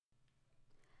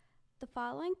The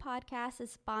following podcast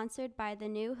is sponsored by the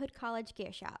new Hood College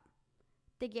Gear Shop.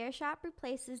 The Gear Shop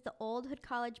replaces the old Hood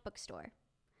College bookstore.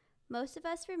 Most of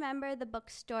us remember the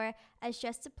bookstore as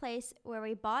just a place where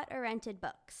we bought or rented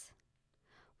books.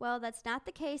 Well, that's not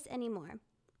the case anymore.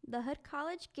 The Hood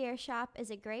College Gear Shop is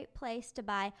a great place to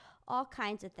buy all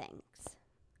kinds of things.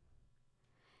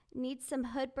 Need some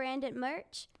Hood branded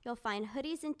merch? You'll find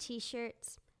hoodies and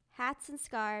t-shirts, hats and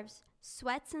scarves,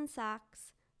 sweats and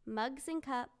socks, mugs and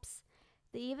cups.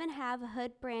 They even have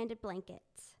Hood branded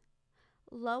blankets.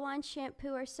 Low on shampoo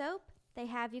or soap? They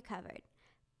have you covered.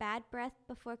 Bad breath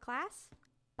before class?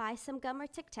 Buy some gum or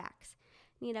Tic Tacs.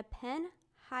 Need a pen,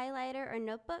 highlighter, or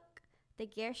notebook? The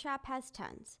Gear Shop has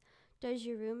tons. Does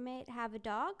your roommate have a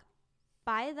dog?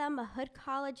 Buy them a Hood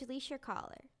College leash or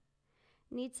collar.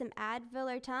 Need some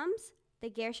Advil or Tums? The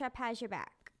Gear Shop has your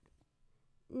back.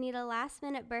 Need a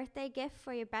last-minute birthday gift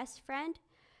for your best friend?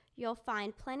 You'll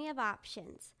find plenty of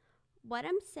options. What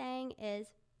I'm saying is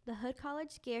the Hood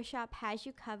College Gear Shop has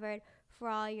you covered for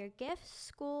all your gift,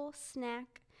 school,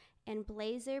 snack, and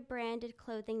blazer-branded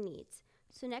clothing needs.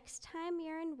 So next time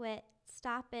you're in WIT,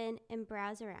 stop in and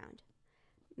browse around.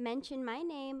 Mention my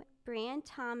name, Brianne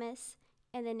Thomas,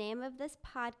 and the name of this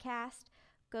podcast,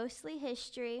 Ghostly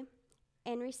History,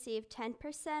 and receive 10%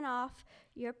 off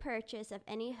your purchase of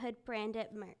any Hood branded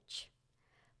merch.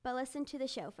 But listen to the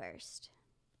show first.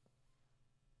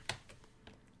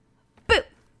 Boo!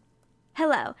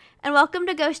 Hello, and welcome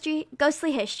to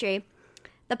Ghostly History,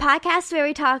 the podcast where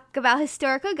we talk about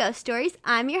historical ghost stories.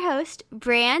 I'm your host,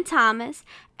 Brianne Thomas,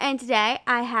 and today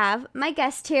I have my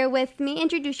guest here with me.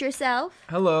 Introduce yourself.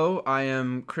 Hello, I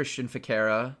am Christian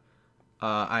Ficara.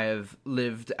 I have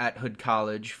lived at Hood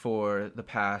College for the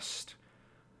past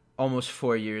almost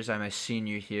 4 years. I'm a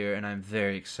senior here, and I'm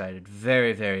very excited,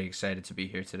 very, very excited to be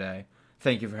here today.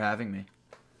 Thank you for having me.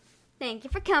 Thank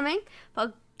you for coming.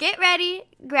 Well, get ready,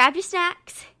 grab your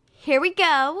snacks. Here we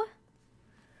go.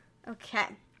 Okay.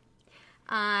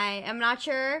 I am not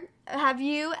sure. Have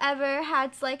you ever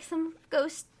had, some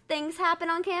ghost things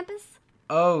happen on campus?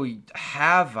 Oh,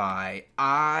 have I?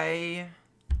 I'll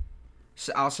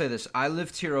say this. I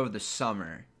lived here over the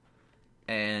summer,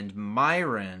 and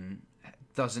Myron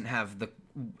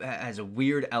has a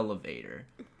weird elevator.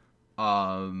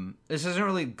 This isn't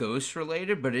really ghost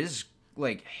related, but it is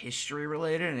history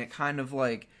related, and it kind of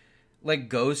like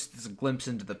ghosts glimpse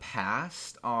into the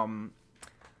past.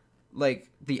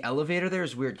 The elevator there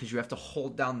is weird because you have to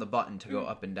hold down the button to go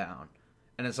up and down,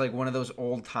 and it's one of those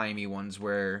old timey ones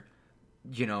where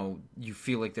you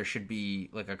feel like there should be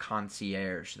a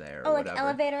concierge there or whatever.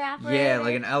 Elevator operator. Yeah,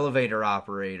 an elevator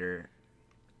operator.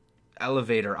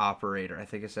 Elevator operator. I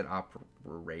think I said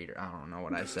operator. I don't know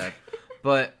what I said.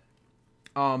 But,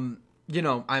 I'm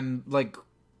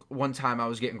one time I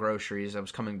was getting groceries. I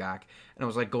was coming back, and I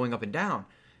was, going up and down.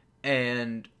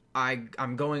 And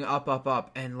I'm going up,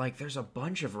 and, there's a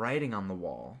bunch of writing on the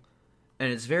wall.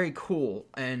 And it's very cool.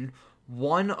 And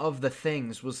one of the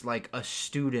things was, a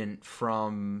student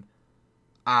from,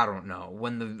 I don't know,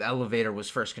 when the elevator was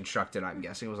first constructed, I'm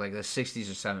guessing. It was, the 60s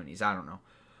or 70s. I don't know.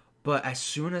 But as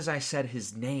soon as I said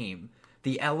his name,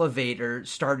 the elevator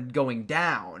started going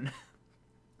down.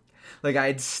 I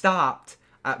had stopped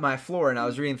at my floor, and I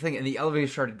was reading the thing, and the elevator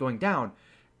started going down.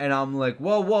 And I'm like,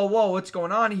 whoa, what's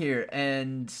going on here?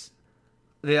 And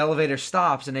the elevator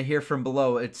stops, and I hear from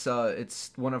below, it's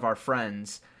one of our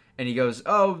friends. And he goes,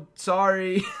 oh,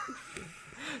 sorry.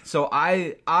 So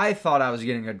I thought I was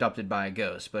getting abducted by a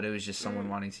ghost, but it was just someone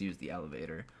wanting to use the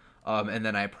elevator. And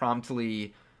then I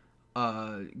promptly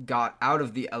got out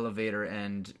of the elevator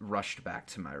and rushed back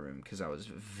to my room because I was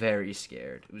very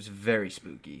scared. It was very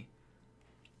spooky.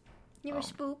 You were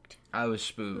spooked? I was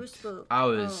spooked. You were spooked.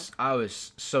 I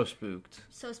was so spooked.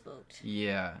 So spooked.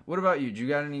 Yeah. What about you? Did you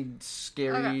got any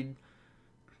scary...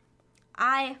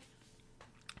 Okay.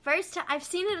 I've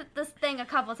seen this thing a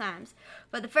couple times,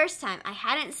 but the first time I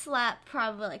hadn't slept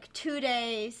probably 2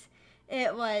 days.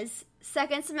 It was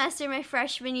second semester my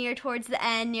freshman year, towards the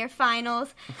end, near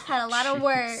finals. Had a lot of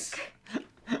work.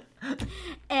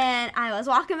 And I was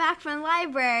walking back from the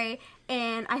library,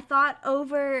 and I thought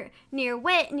over near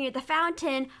WIT, near the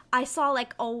fountain, I saw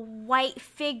a white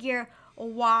figure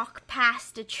walk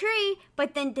past a tree,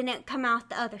 but then didn't come out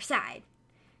the other side.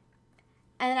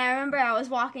 And I remember I was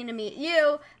walking to meet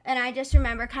you, and I just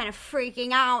remember kind of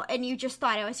freaking out, and you just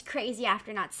thought I was crazy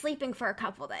after not sleeping for a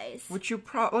couple days. Which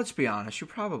let's be honest, you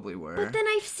probably were. But then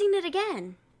I've seen it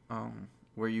again. Oh.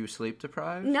 Were you sleep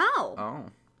deprived? No. Oh.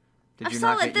 Did I've you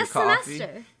saw not it get your this coffee?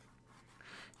 semester.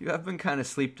 You have been kind of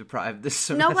sleep deprived this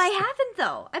semester. No, I haven't,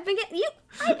 though. I've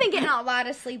been getting a lot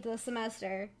of sleep this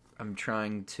semester. I'm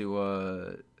trying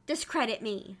to discredit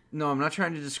me. No, I'm not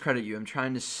trying to discredit you. I'm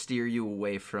trying to steer you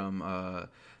away from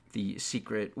the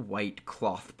secret white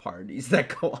cloth parties that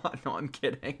go on. No, I'm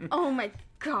kidding. Oh my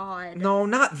god. No,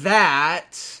 not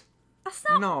that. That's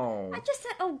not... No. I just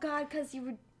said, oh god, because you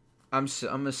would... I'm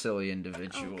a silly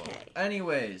individual. Okay.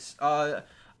 Anyways, I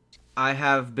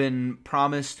have been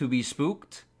promised to be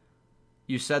spooked.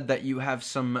 You said that you have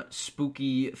some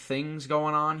spooky things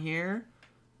going on here.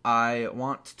 I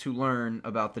want to learn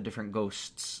about the different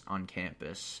ghosts on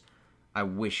campus. I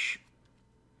wish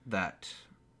that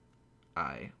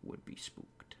I would be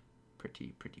spooked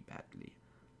pretty badly.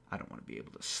 I don't want to be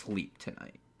able to sleep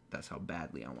tonight. That's how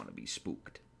badly I want to be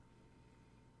spooked.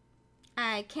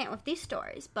 I can't with these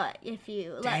stories, but if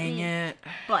you let Dang me... it.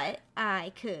 But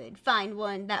I could find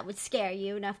one that would scare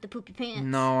you enough to poop your pants.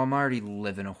 No, I'm already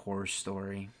living a horror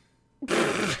story.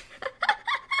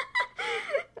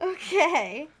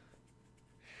 Okay.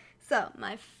 So,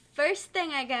 my first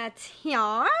thing I got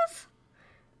here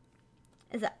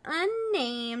is an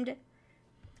unnamed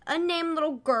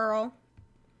little girl.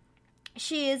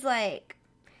 She is like,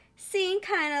 seen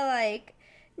kind of like,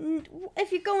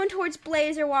 if you're going towards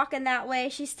Blaze or walking that way,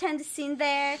 she's tend to seen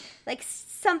there, like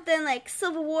something like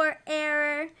Civil War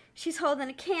era. She's holding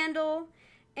a candle,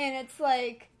 and it's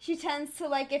like, she tends to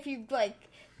like, if you like,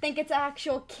 think it's an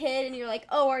actual kid and you're like,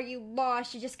 oh, are you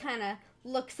lost? She just kind of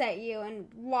looks at you and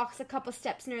walks a couple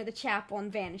steps near the chapel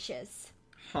and vanishes.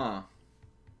 Huh.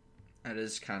 That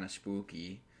is kind of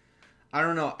spooky. I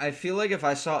don't know. I feel like if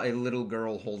I saw a little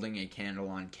girl holding a candle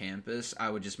on campus, I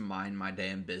would just mind my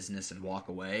damn business and walk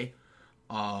away.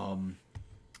 Man,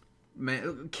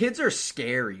 kids are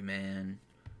scary, man.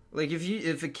 Like if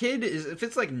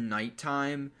it's like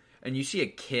nighttime and you see a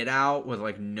kid out with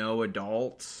like no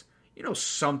adults, you know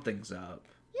something's up.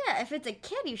 Yeah, if it's a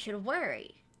kid, you should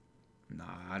worry. Nah,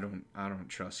 I don't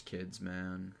trust kids,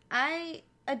 man.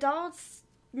 Adults,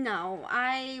 no,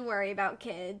 I worry about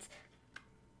kids.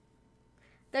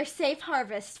 They're safe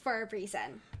harvest for a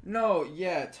reason. No,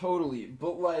 yeah, totally.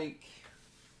 But like,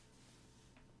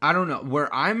 I don't know.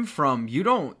 Where I'm from, you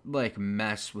don't like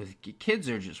mess with kids.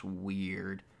 Are just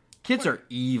weird. Kids are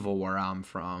evil where I'm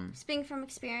from. Speaking from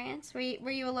experience, were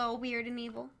you a little weird and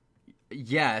evil?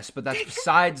 Yes, but that's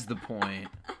besides the point.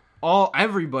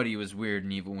 Everybody was weird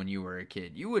and evil when you were a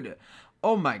kid. You would,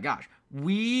 oh my gosh,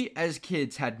 we as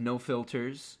kids had no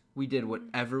filters. We did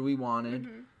whatever we wanted.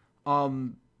 Mm-hmm.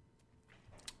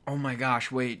 Oh my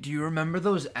gosh, wait, do you remember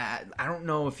those ads? I don't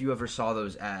know if you ever saw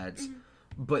those ads,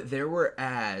 but there were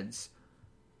ads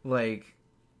like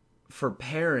for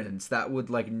parents that would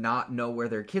like not know where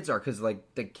their kids are because like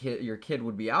your kid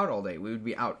would be out all day. We would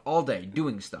be out all day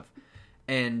doing stuff,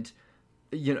 and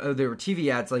you know there were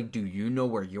TV ads like, "Do you know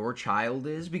where your child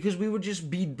is?" Because we would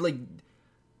just be like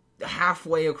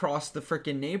halfway across the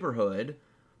freaking neighborhood.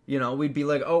 You know, we'd be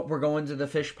like, "Oh, we're going to the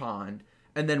fish pond,"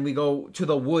 and then we go to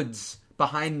the woods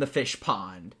behind the fish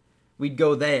pond. We'd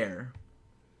go there.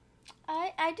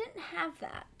 I didn't have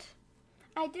that.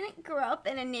 I didn't grow up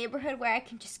in a neighborhood where I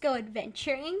can just go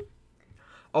adventuring.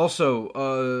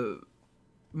 Also,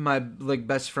 my like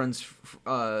best friends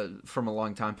from a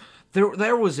long time,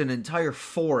 there was an entire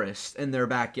forest in their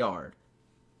backyard.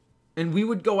 And we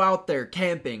would go out there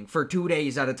camping for 2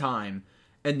 days at a time,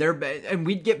 and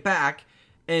we'd get back,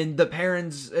 and the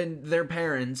parents and their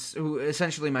parents, who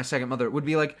essentially my second mother, would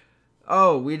be like,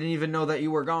 "Oh, we didn't even know that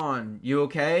you were gone. You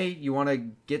okay? You want to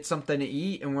get something to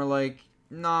eat?" And we're like,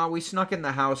 "Nah, we snuck in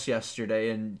the house yesterday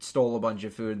and stole a bunch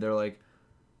of food." They're like,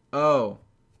 "Oh,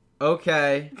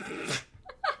 okay."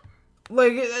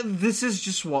 Like, this is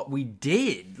just what we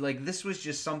did. Like, this was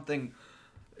just something.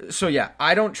 So yeah,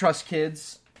 I don't trust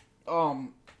kids.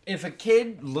 If a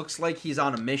kid looks like he's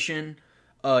on a mission,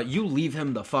 you leave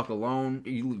him the fuck alone.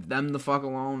 You leave them the fuck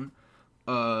alone.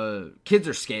 Kids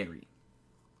are scary.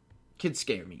 Kids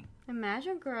scare me.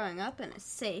 Imagine growing up in a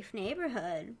safe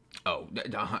neighborhood. Oh,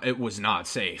 it was not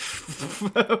safe.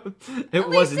 It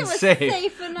wasn't safe.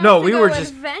 Safe enough no, to we go were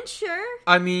just adventure.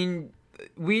 I mean,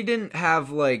 we didn't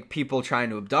have like people trying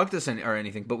to abduct us or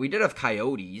anything, but we did have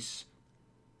coyotes.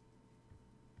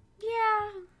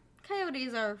 Yeah,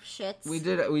 coyotes are shits. We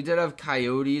did have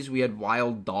coyotes. We had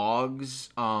wild dogs,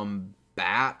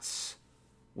 bats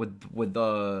with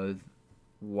the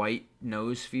white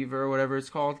nose fever or whatever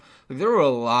it's called. Like, there were a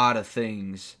lot of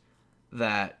things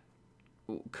that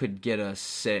could get us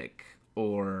sick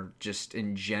or just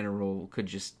in general could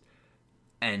just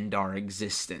end our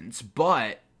existence,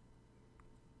 but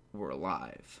we're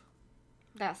alive.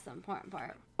 That's the important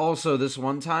part. Also, this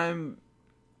one time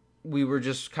we were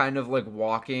just kind of like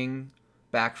walking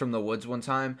back from the woods one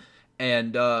time,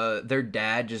 and their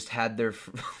dad just had their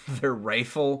their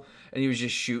rifle, and he was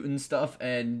just shooting stuff,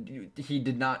 and he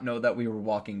did not know that we were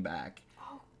walking back.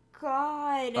 Oh,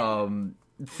 God.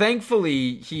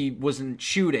 Thankfully, he wasn't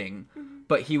shooting,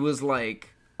 but he was, like,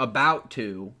 about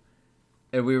to,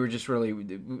 and we were just really,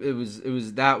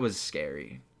 that was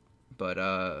scary. But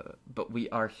we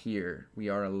are here. We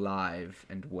are alive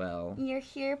and well. You're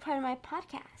here, part of my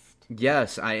podcast.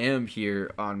 Yes, I am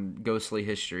here on Ghostly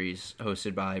Histories,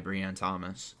 hosted by Brianne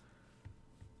Thomas.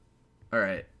 All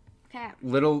right. Okay.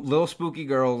 Little spooky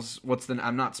girls.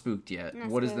 I'm not spooked yet. Not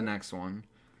What is the spooked. next one?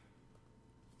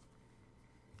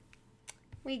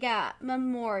 We got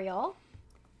Memorial.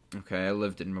 Okay, I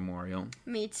lived in Memorial.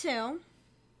 Me too.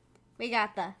 We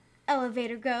got the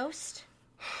elevator ghost.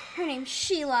 Her name's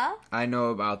Sheila. I know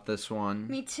about this one.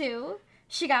 Me too.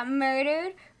 She got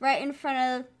murdered right in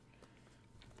front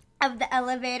of the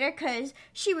elevator because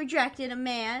she rejected a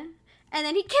man, and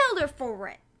then he killed her for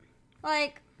it.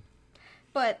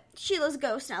 But Sheila's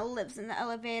ghost now lives in the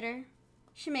elevator.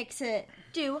 She makes it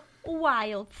do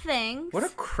wild things. What a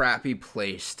crappy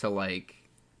place to, like,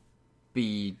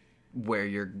 be where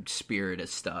your spirit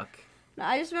is stuck.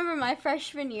 I just remember my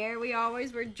freshman year, we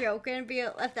always were joking.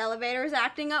 If the elevator was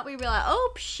acting up, we'd be like,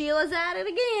 "Oh, Sheila's at it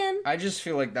again." I just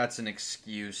feel like that's an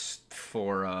excuse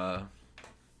for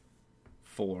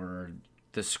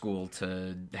the school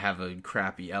to have a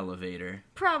crappy elevator.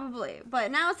 Probably, but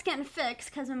now it's getting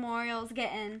fixed because Memorial's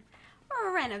getting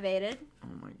renovated.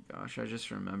 Oh my gosh, I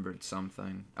just remembered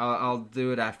something. I'll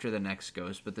do it after the next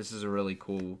ghost, but this is a really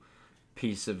cool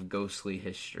piece of ghostly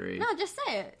history. No, just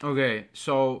say it. Okay,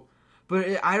 so,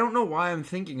 but I don't know why I'm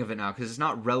thinking of it now, because it's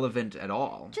not relevant at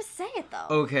all. Just say it, though.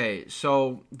 Okay,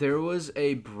 so there was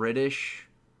a British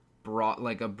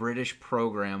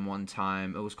program one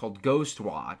time. It was called Ghost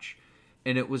Watch,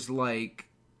 and it was like,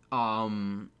 it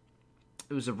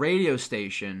was a radio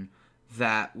station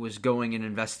that was going and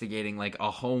investigating, like,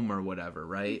 a home or whatever,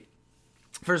 right?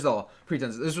 First of all,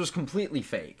 pretense, this was completely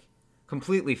fake.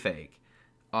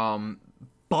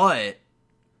 But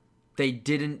they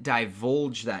didn't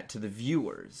divulge that to the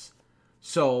viewers.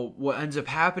 So what ends up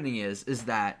happening is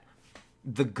that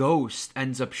the ghost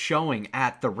ends up showing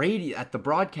at the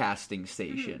broadcasting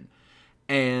station.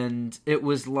 And it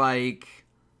was like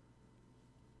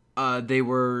it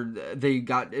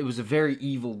was a very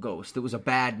evil ghost. It was a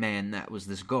bad man that was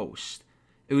this ghost.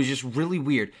 It was just really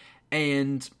weird.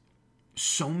 And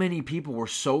so many people were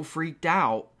so freaked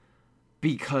out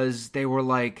because they were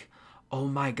like, "Oh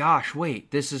my gosh,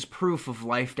 wait, this is proof of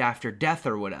life after death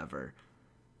or whatever."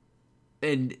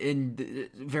 And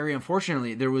very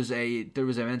unfortunately, there was a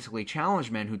mentally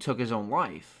challenged man who took his own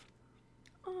life.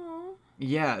 Aww.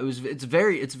 Yeah, it's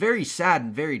very sad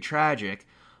and very tragic.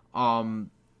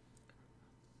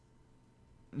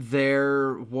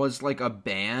 There was like a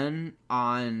ban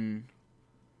on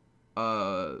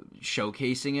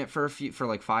showcasing it for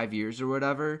like 5 years or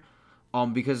whatever.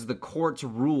 Because the courts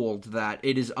ruled that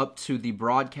it is up to the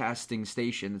broadcasting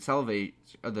station,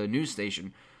 the news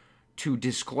station, to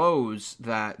disclose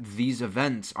that these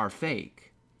events are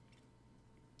fake.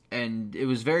 And it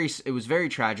was very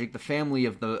tragic. The family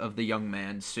of the young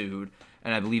man sued,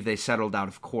 and I believe they settled out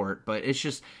of court. But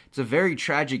it's a very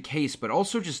tragic case, but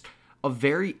also just a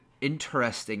very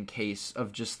interesting case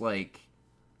of just like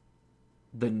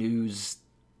the news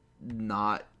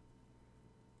not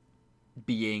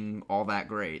being all that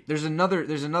great. There's another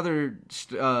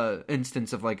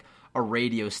instance of like a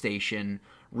radio station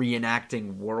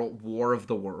reenacting War of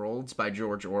the Worlds by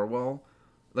George Orwell,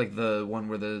 like the one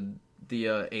where the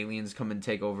aliens come and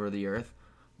take over the Earth.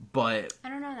 But I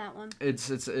don't know that one.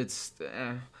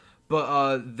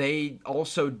 But they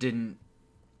also didn't.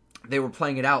 They were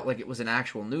playing it out like it was an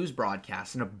actual news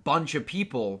broadcast, and a bunch of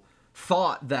people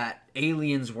thought that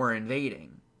aliens were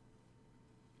invading.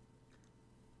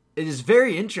 It is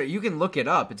very interesting. You can look it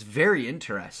up. It's very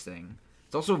interesting.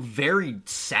 It's also very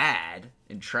sad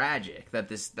and tragic that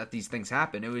these things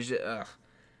happen. It was just,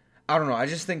 I don't know. I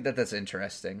just think that that's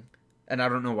interesting, and I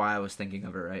don't know why I was thinking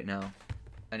of it right now.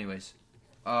 Anyways,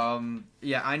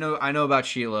 yeah, I know about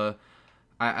Sheila.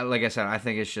 I like I said, I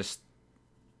think it's just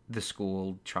the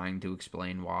school trying to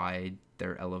explain why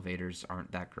their elevators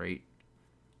aren't that great.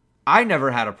 I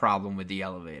never had a problem with the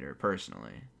elevator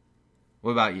personally.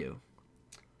 What about you?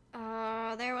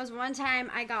 There was one time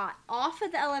I got off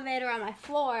of the elevator on my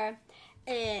floor.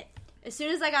 As soon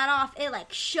as I got off, it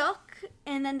like shook,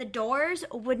 and then the doors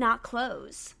would not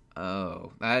close.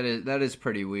 Oh, that is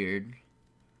pretty weird.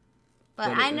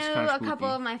 But I knew a couple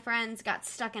of my friends got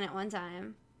stuck in it one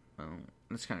time. Oh,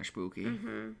 that's kind of spooky.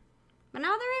 Mm-hmm. But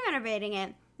now they're renovating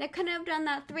it. They couldn't have done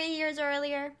that 3 years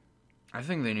earlier. I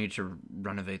think they need to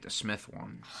renovate the Smith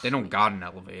one. They don't got an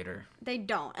elevator. They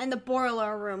don't. And the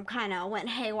boiler room kind of went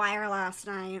haywire last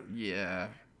night. Yeah.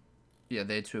 Yeah,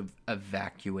 they had to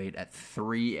evacuate at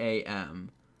 3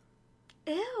 a.m.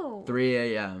 Ew. 3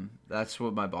 a.m. That's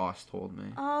what my boss told me.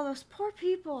 Oh, those poor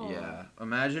people. Yeah.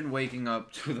 Imagine waking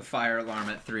up to the fire alarm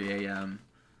at 3 a.m.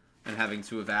 and having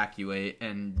to evacuate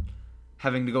and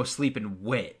having to go sleep in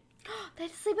Wit. They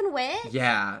had to sleep in Wit?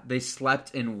 Yeah, they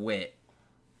slept in Wit.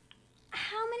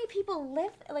 How many people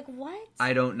live? Like, what?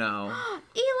 I don't know.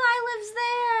 Eli lives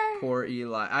there. Poor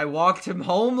Eli. I walked him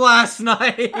home last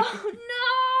night. Oh,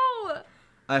 no.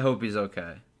 I hope he's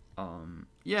okay.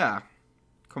 Yeah.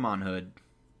 Come on, Hood.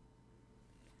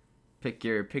 Pick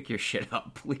your shit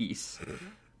up, please.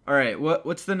 All right,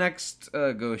 what's the next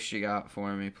ghost you got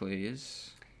for me,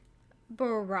 please?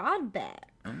 Broadbeck.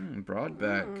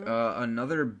 Broadbeck.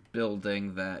 Another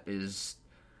building that is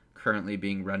currently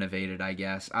being renovated, I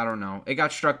guess. I don't know. It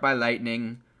got struck by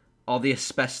lightning. All the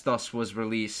asbestos was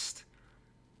released.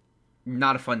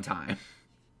 Not a fun time.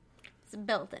 It's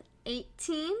built in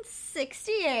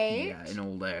 1868. Yeah, an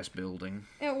old-ass building.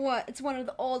 It's one of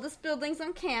the oldest buildings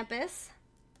on campus.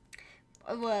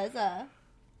 It was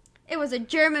a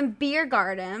German beer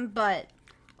garden, but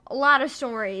a lot of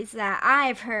stories that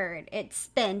I've heard, it's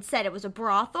been said it was a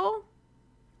brothel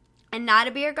and not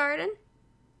a beer garden.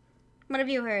 What have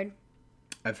you heard?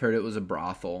 I've heard it was a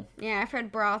brothel. Yeah, I've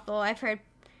heard brothel. I've heard,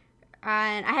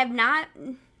 and I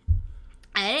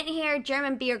didn't hear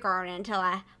German beer garden until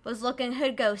I was looking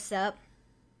Hood Ghosts up.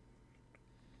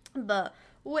 But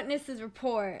witnesses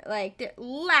report, like, the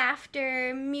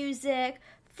laughter, music,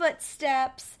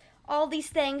 footsteps, all these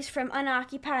things from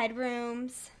unoccupied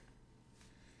rooms.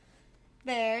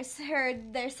 They're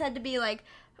said to be, like,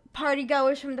 party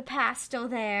goers from the past still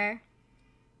there.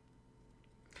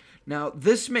 Now,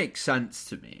 this makes sense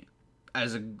to me,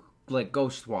 as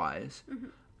ghost-wise. Mm-hmm.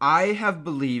 I have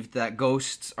believed that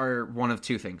ghosts are one of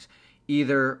two things.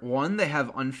 Either, one, they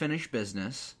have unfinished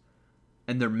business,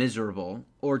 and they're miserable,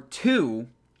 or two,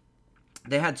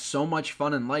 they had so much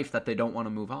fun in life that they don't want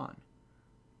to move on.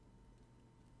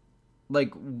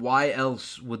 Like, why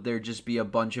else would there just be a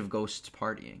bunch of ghosts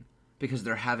partying? Because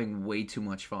they're having way too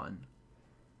much fun.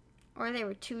 Or they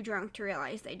were too drunk to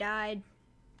realize they died.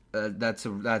 That's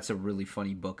a really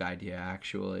funny book idea,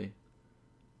 actually.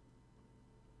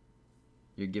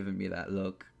 You're giving me that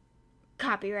look.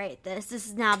 Copyright this. This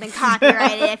has now been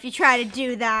copyrighted if you try to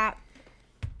do that.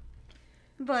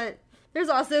 But there's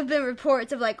also been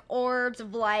reports of, like, orbs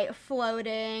of light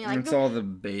floating. Like, it's all the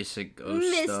basic ghost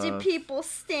misty stuff. People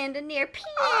standing near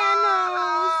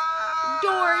pianos.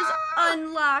 Doors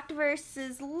unlocked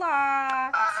versus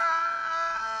locked.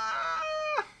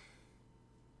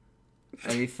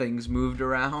 Anything's moved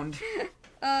around?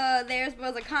 There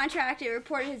was a contractor who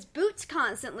reported his boots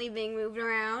constantly being moved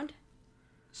around.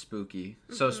 Spooky.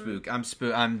 So spook.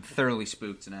 I'm thoroughly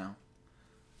spooked now.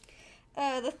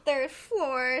 The third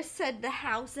floor said the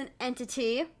house an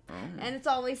entity. Oh. And it's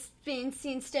always being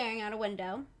seen staring out a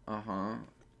window. Uh-huh.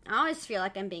 I always feel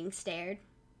like I'm being stared.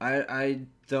 I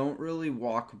don't really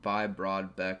walk by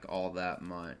Broadbeck all that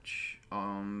much.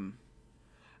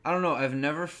 I don't know. I've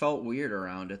never felt weird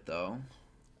around it, though.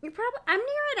 I'm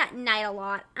near it at night a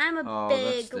lot. I'm a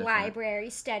big library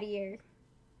studier.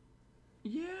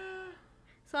 Yeah.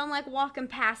 So I'm, like, walking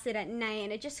past it at night,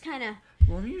 and it just kind of...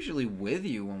 Well, I'm usually with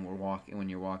you when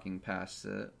you're walking past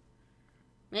it.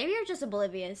 Maybe you're just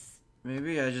oblivious.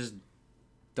 Maybe I just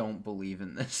don't believe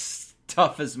in this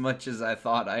stuff as much as I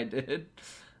thought I did.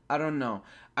 I don't know.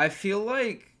 I feel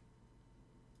like...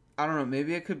 I don't know,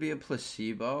 maybe it could be a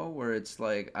placebo where it's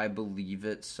like, I believe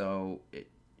it, so it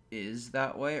is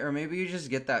that way. Or maybe you just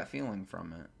get that feeling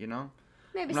from it, you know?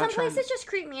 Maybe some places just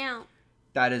creep me out.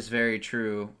 That is very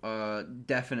true.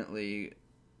 Definitely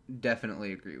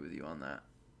agree with you on that.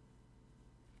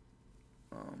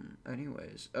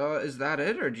 Anyways, is that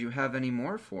it, or do you have any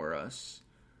more for us?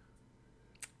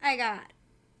 I got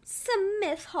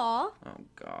Smith Hall. Oh,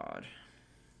 God.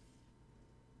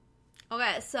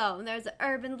 Okay, so there's an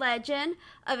urban legend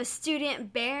of a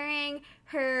student burying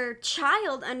her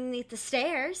child underneath the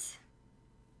stairs.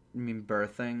 You mean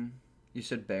birthing? You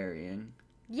said burying.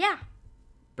 Yeah.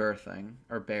 Birthing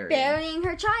or burying? Burying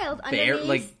her child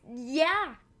underneath.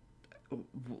 Yeah.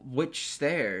 Which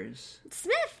stairs?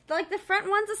 Smith. Like, the front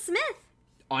one's a Smith.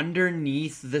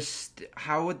 Underneath the...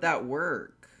 How would that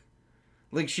work?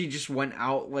 Like, she just went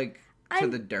out, like, to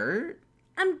the dirt?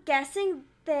 I'm guessing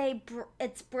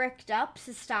it's bricked up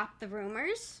to stop the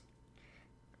rumors.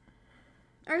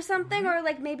 Or something. Or,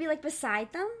 like, maybe, like,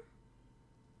 beside them.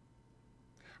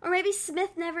 Or maybe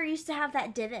Smith never used to have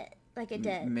that divot. like it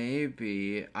did.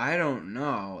 Maybe. I don't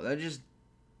know.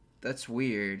 That's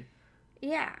weird.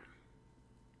 Yeah.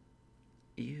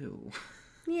 Ew.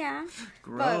 Yeah.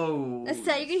 Gross. But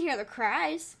instead, you can hear the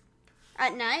cries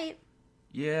at night.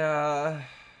 Yeah.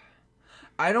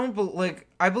 I don't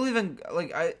I believe in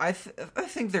I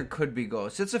think there could be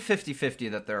ghosts. It's a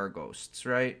 50-50 that there are ghosts,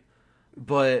 right?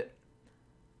 But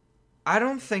I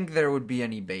don't think there would be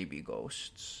any baby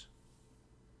ghosts.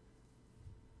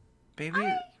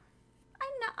 Baby?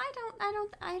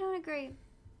 I don't agree.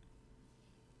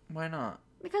 Why not?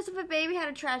 Because if a baby had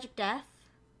a tragic death.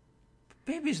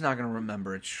 Baby's not going to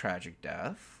remember its tragic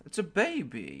death. It's a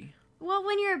baby. Well,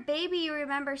 when you're a baby, you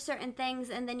remember certain things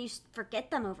and then you forget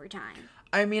them over time.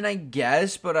 I mean, I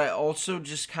guess, but I also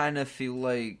just kind of feel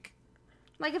like...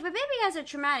 Like, if a baby has a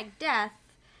traumatic death,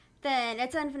 then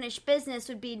its unfinished business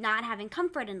would be not having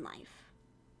comfort in life.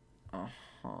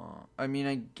 Uh-huh. I mean,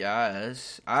 I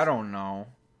guess. I don't know.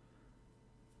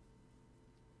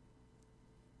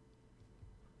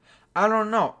 I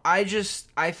don't know. I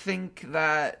think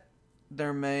that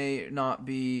there may not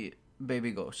be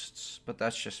baby ghosts, but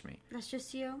that's just me. That's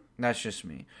just you? That's just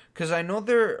me. Because I know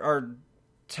there are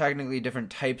technically different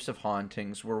types of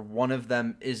hauntings where one of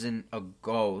them isn't a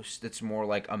ghost, it's more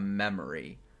like a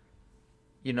memory.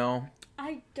 You know?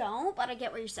 I don't, but I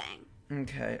get what you're saying.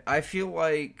 Okay. I feel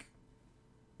like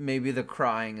maybe the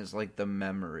crying is like the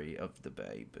memory of the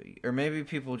baby. Or maybe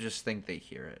people just think they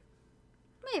hear it.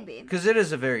 Maybe. Because it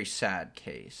is a very sad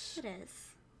case. It is.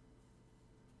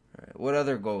 All right. What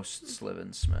other ghosts live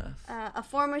in Smith? A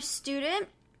former student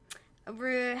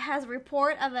has a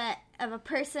report of a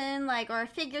person or a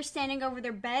figure standing over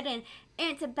their bed in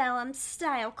antebellum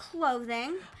style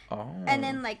clothing. Oh. And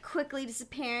then quickly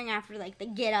disappearing after they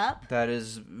get up. That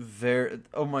is very...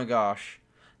 Oh my gosh.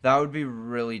 That would be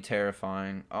really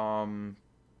terrifying.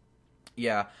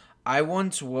 Yeah. I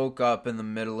once woke up in the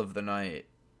middle of the night.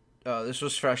 This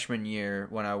was freshman year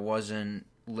when I wasn't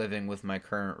living with my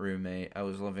current roommate. I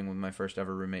was living with my first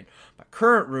ever roommate. My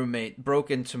current roommate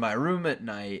broke into my room at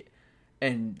night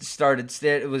and started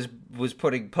was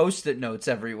putting Post-it notes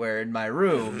everywhere in my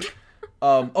room.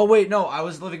 Oh wait, no, I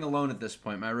was living alone at this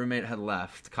point. My roommate had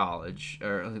left college,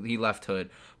 or he left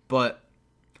Hood. But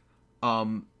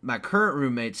my current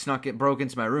roommate broke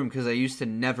into my room because I used to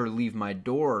never leave my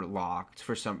door locked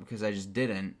because I just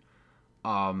didn't.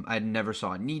 I never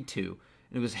saw a need to.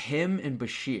 And it was him and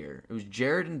Bashir. It was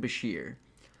Jared and Bashir.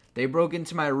 They broke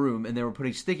into my room and they were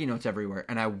putting sticky notes everywhere.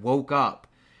 And I woke up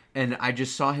and I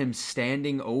just saw him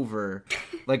standing over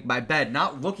my bed,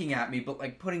 not looking at me,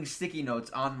 but putting sticky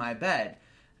notes on my bed.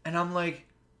 And I'm like,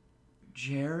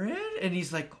 Jared? And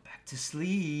he's like, go back to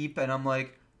sleep. And I'm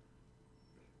like,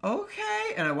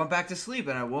 okay. And I went back to sleep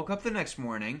and I woke up the next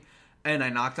morning and I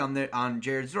knocked on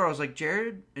Jared's door. I was like,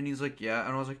 Jared? And he's like, yeah.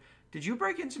 And I was like, did you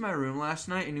break into my room last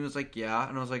night? And he was like, yeah.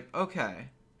 And I was like, okay.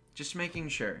 Just making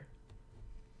sure.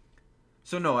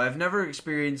 So no, I've never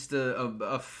experienced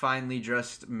a finely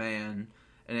dressed man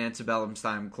in antebellum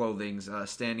style clothing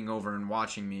standing over and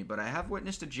watching me, but I have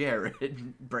witnessed a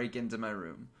Jared break into my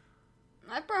room.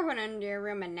 I've broken into your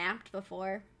room and napped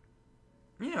before.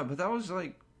 Yeah, but that was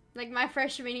my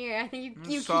freshman year. I think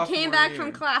you sophomore came back year.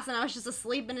 from class and I was just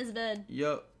asleep in his bed.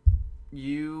 Yup.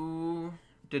 You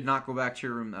did not go back to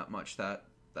your room that much that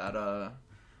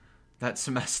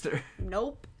semester.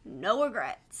 Nope. No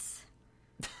regrets.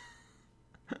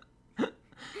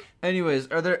 Anyways,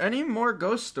 are there any more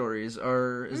ghost stories,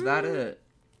 or is that it?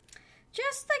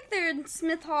 Just there in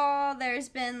Smith Hall, there's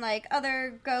been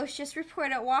other ghosts just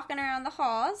reported walking around the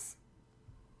halls.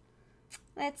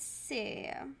 Let's see.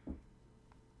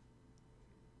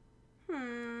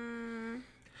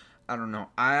 I don't know.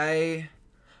 I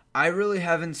really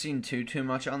haven't seen too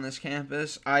much on this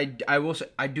campus. I will say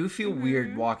I do feel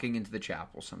weird walking into the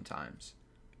chapel sometimes.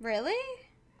 Really?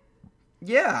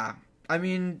 Yeah. I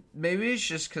mean, maybe it's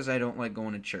just because I don't like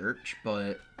going to church,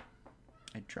 but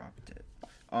I dropped it.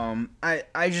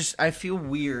 I feel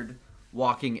weird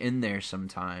walking in there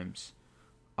sometimes.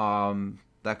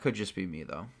 That could just be me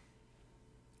though.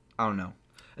 I don't know.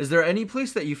 Is there any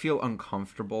place that you feel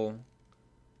uncomfortable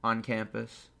on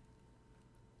campus?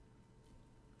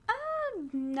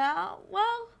 No.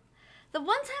 Well, the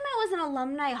one time I was in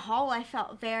Alumni Hall, I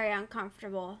felt very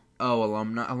uncomfortable. Oh,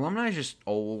 Alumni. Alumni is just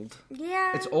old.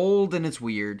 Yeah. It's old and it's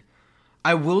weird.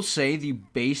 I will say the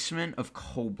basement of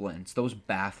Koblenz, those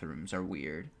bathrooms are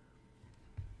weird.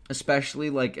 Especially,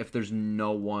 if there's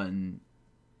no one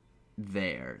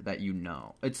there that you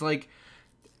know. It's I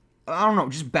don't know,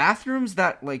 just bathrooms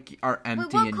that, are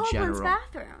empty in general. What Koblenz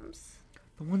bathrooms?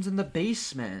 The ones in the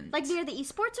basement. Near the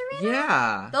esports arena?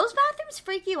 Yeah. Those bathrooms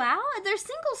freak you out? They're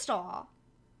single stall.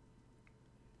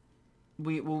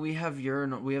 We have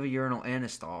urinal. We have a urinal and a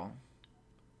stall.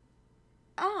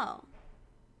 Oh.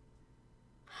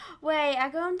 Wait, I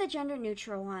go in the gender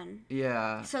neutral one.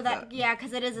 Yeah. So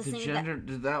because it is a single.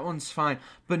 That one's fine,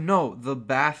 but no, the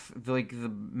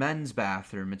men's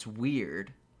bathroom. It's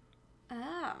weird.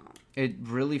 Oh. It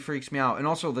really freaks me out, and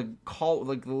also the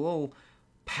little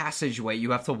passageway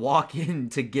you have to walk in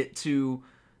to get to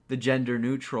the gender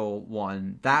neutral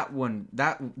one.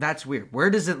 That's weird. Where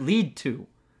does it lead to?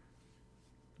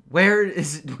 Where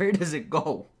does it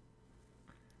go?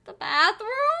 The bathroom?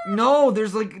 No,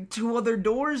 there's like 2 other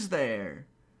doors there.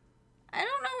 I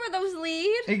don't know where those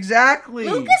lead. Exactly.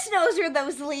 Lucas knows where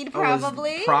those lead,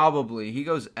 probably. Probably. He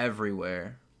goes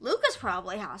everywhere. Lucas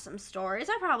probably has some stories.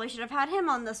 I probably should have had him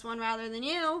on this one rather than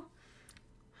you.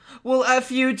 Well,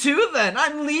 F you too then.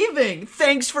 I'm leaving.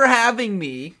 Thanks for having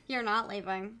me. You're not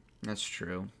leaving. That's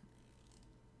true.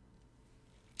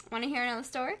 Want to hear another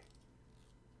story?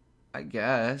 I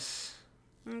guess.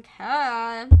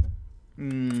 Okay.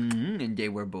 And they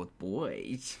were both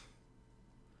boys.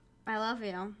 I love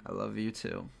you. I love you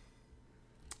too.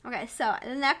 Okay, so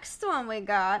the next one we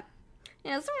got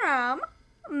is from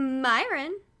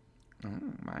Myron. Oh,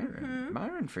 Myron. Mm-hmm.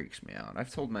 Myron freaks me out.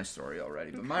 I've told my story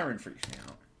already, but Myron freaks me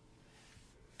out.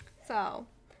 So,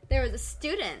 there was a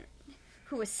student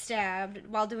who was stabbed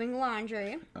while doing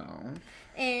laundry. Oh.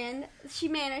 And she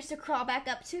managed to crawl back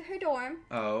up to her dorm.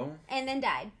 Oh. And then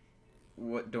died.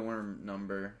 What dorm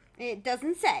number? It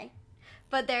doesn't say.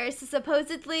 But there's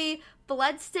supposedly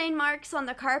bloodstain marks on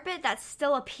the carpet that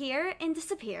still appear and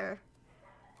disappear.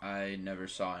 I never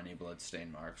saw any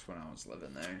bloodstain marks when I was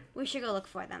living there. We should go look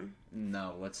for them.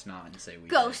 No, let's not and say we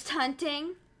Ghost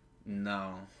hunting?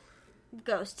 No.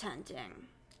 Ghost hunting.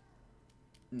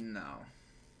 No.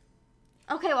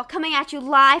 Okay, well, coming at you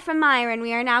live from Myron,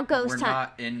 we are now ghost hunting. We're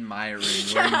not in Myron.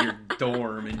 We're in your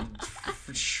dorm in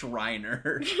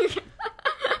Shriner.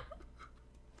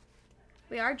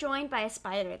 We are joined by a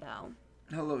spider, though.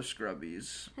 Hello,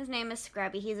 Scrubbies. His name is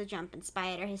Scrubby. He's a jumping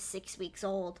spider. He's 6 weeks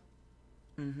old.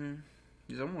 Mm-hmm.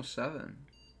 He's almost 7.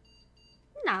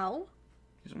 No.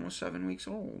 He's almost 7 weeks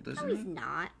old, isn't he? No, he's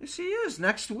not. Yes, he is.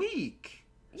 Next week.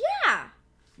 Yeah.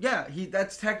 Yeah,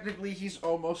 that's technically he's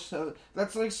almost 7.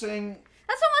 That's like saying...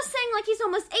 That's almost saying like he's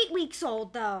almost 8 weeks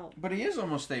old, though. But he is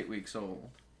almost 8 weeks old.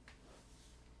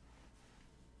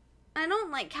 I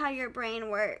don't like how your brain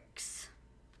works.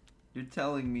 You're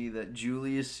telling me that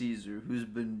Julius Caesar, who's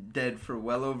been dead for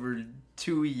well over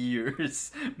 2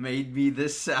 years, made me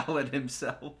this salad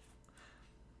himself?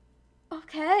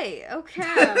 Okay.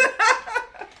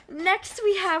 Next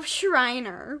we have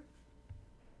Shriner.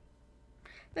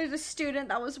 There's a student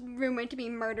that was rumored to be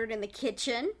murdered in the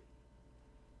kitchen.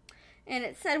 And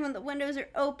it said when the windows are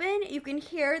open, you can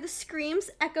hear the screams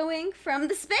echoing from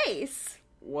the space.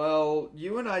 Well,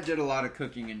 you and I did a lot of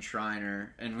cooking in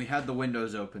Shriner, and we had the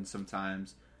windows open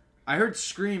sometimes. I heard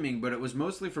screaming, but it was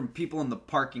mostly from people in the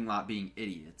parking lot being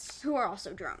idiots. Who are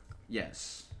also drunk.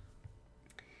 Yes.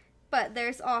 But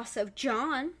there's also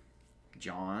John.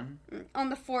 John? On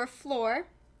the 4th floor.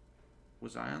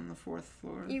 Was I on the 4th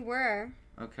floor? You were.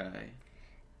 Okay.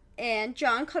 And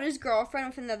John caught his girlfriend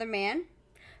with another man.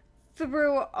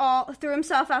 Threw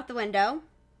himself out the window.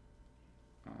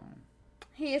 Oh.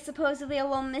 He is supposedly a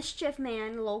little mischief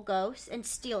man, a little ghost, and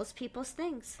steals people's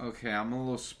things. Okay, I'm a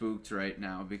little spooked right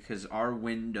now because our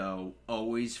window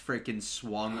always freaking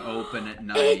swung open at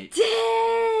night. It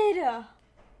did!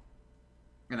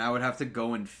 And I would have to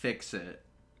go and fix it.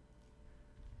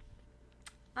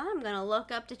 I'm gonna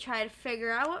look up to try to figure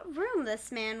out what room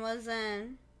this man was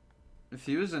in. If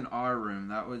he was in our room,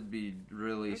 that would be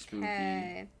really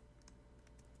spooky.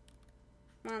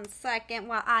 1 second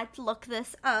while I look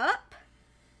this up.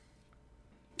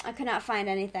 I could not find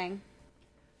anything.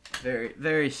 Very,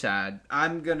 very sad.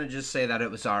 I'm gonna just say that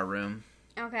it was our room.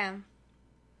 Okay.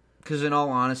 Because in all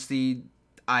honesty,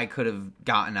 I could have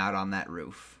gotten out on that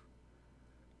roof.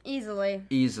 Easily.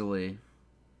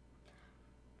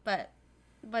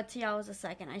 But T.L. was a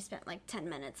second I spent like 10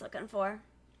 minutes looking for.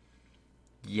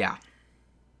 Yeah.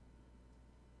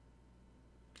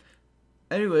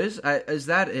 Anyways, is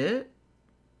that it?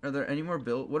 Are there any more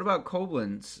built? What about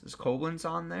Koblenz? Is Koblenz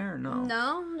on there or no?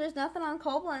 No, there's nothing on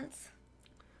Koblenz.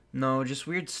 No, just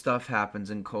weird stuff happens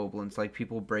in Koblenz, like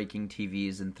people breaking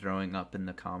TVs and throwing up in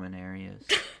the common areas.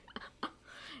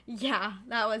 Yeah,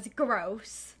 that was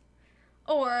gross.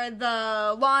 Or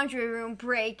the laundry room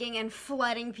breaking and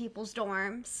flooding people's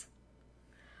dorms.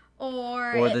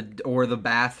 Or the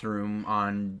bathroom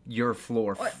on your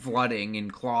floor flooding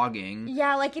and clogging.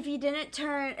 Yeah, like if you didn't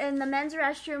turn in the men's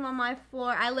restroom on my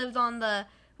floor. I lived on the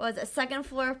was a second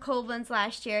floor of Koblenz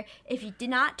last year. If you did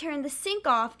not turn the sink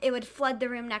off, it would flood the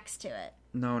room next to it.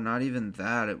 No, not even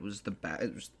that. It was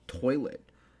it was the toilet.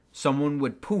 Someone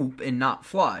would poop and not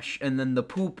flush, and then the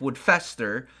poop would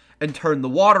fester and turn the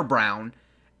water brown,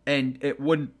 and it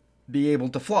wouldn't be able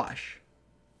to flush.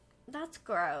 That's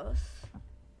gross.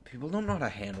 People don't know how to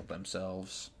handle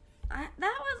themselves. That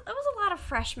was a lot of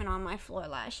freshmen on my floor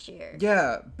last year.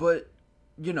 Yeah, but,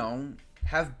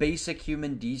 have basic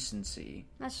human decency.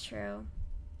 That's true.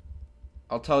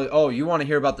 I'll tell you, oh, you want to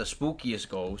hear about the spookiest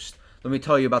ghost? Let me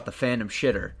tell you about the Phantom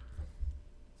Shitter.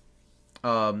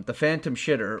 The Phantom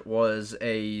Shitter was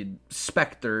a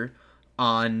specter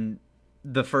on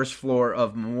the first floor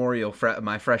of Memorial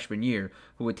my freshman year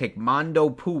who would take Mondo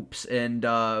poops and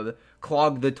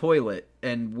clog the toilet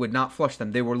and would not flush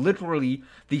them. They were literally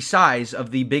the size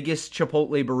of the biggest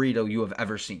Chipotle burrito you have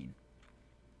ever seen.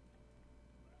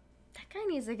 That guy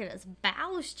needs to get his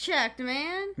bowels checked,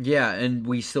 man. Yeah, and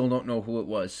we still don't know who it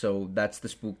was, so that's the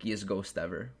spookiest ghost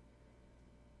ever.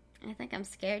 I think I'm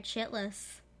scared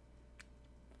shitless.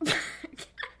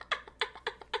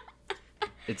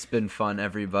 It's been fun,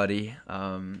 everybody.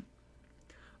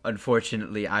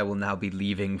 Unfortunately, I will now be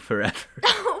leaving forever.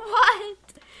 What?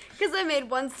 Because I made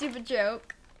one stupid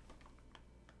joke.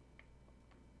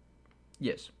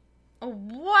 Yes.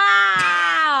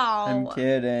 Wow! I'm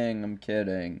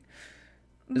kidding.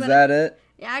 Is that it?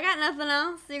 Yeah, I got nothing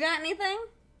else. You got anything?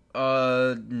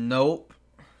 Nope.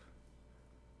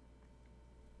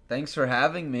 Thanks for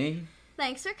having me.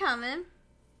 Thanks for coming.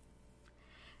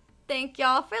 Thank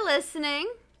y'all for listening.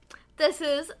 This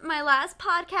is my last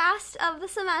podcast of the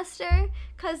semester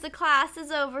because the class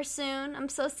is over soon. I'm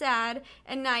so sad,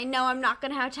 and I know I'm not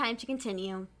going to have time to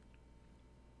continue.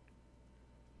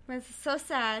 This is so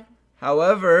sad.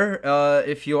 However,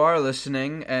 if you are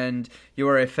listening and you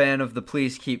are a fan of the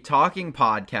Please Keep Talking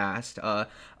podcast,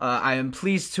 I am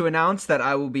pleased to announce that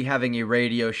I will be having a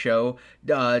radio show.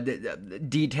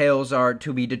 Details are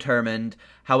to be determined.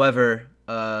 However,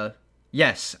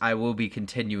 yes, I will be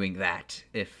continuing that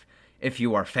if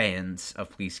you are fans of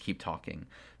Please Keep Talking.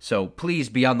 So please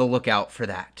be on the lookout for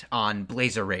that on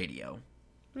Blazer Radio.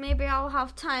 Maybe I'll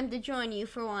have time to join you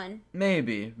for one.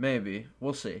 Maybe.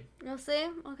 We'll see. You'll see?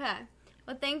 Okay.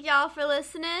 Well, thank y'all for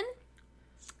listening.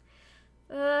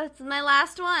 It's my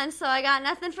last one, so I got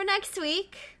nothing for next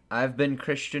week. I've been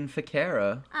Christian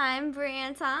Ficara. I'm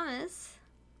Brianne Thomas.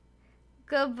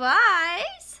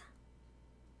 Goodbyes.